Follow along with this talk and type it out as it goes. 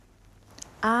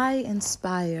I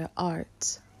inspire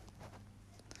art.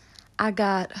 I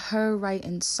got her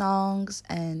writing songs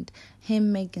and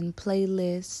him making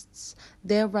playlists.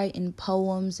 They're writing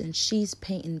poems and she's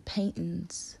painting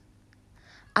paintings.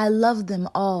 I love them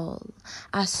all.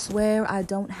 I swear I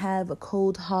don't have a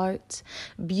cold heart.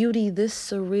 Beauty this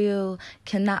surreal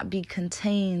cannot be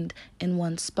contained in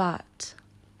one spot.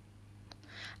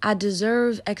 I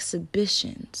deserve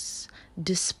exhibitions,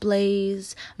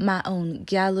 displays, my own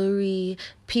gallery,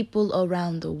 people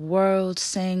around the world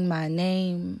saying my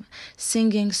name,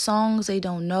 singing songs they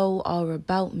don't know are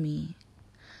about me.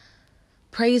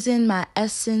 Praising my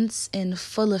essence in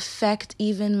full effect,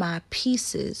 even my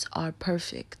pieces are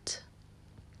perfect.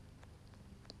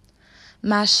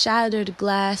 My shattered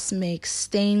glass makes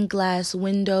stained glass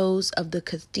windows of the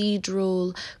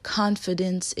cathedral.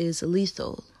 Confidence is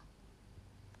lethal.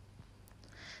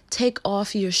 Take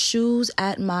off your shoes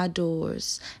at my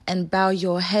doors and bow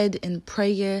your head in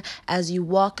prayer as you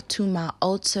walk to my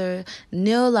altar.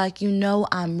 Kneel like you know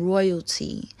I'm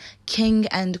royalty, king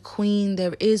and queen.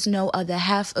 There is no other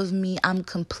half of me. I'm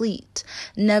complete,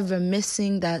 never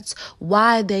missing. That's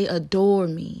why they adore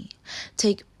me.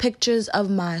 Take pictures of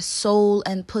my soul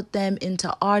and put them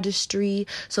into artistry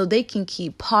so they can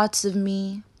keep parts of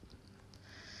me.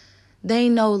 They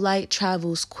know light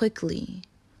travels quickly.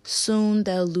 Soon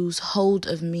they'll lose hold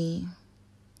of me.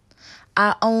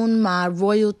 I own my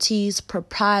royalties,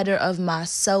 proprietor of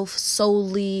myself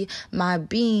solely. My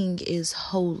being is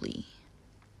holy.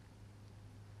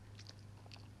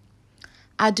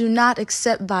 I do not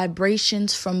accept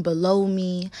vibrations from below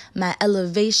me. My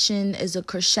elevation is a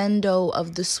crescendo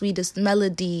of the sweetest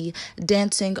melody,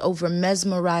 dancing over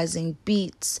mesmerizing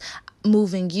beats,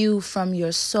 moving you from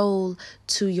your soul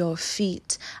to your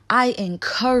feet. I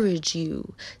encourage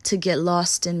you to get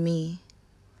lost in me.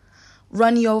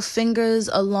 Run your fingers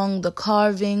along the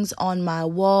carvings on my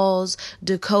walls,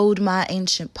 decode my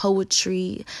ancient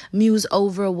poetry, muse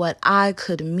over what I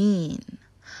could mean.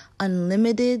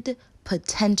 Unlimited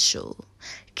potential,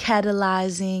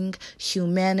 catalyzing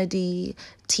humanity,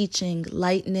 teaching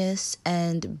lightness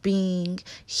and being,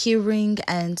 hearing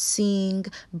and seeing,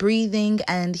 breathing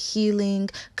and healing,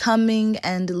 coming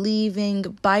and leaving,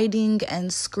 biting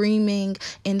and screaming,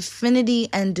 infinity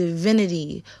and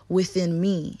divinity within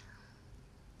me.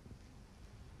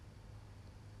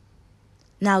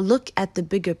 Now look at the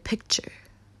bigger picture.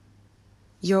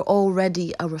 You're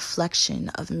already a reflection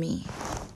of me.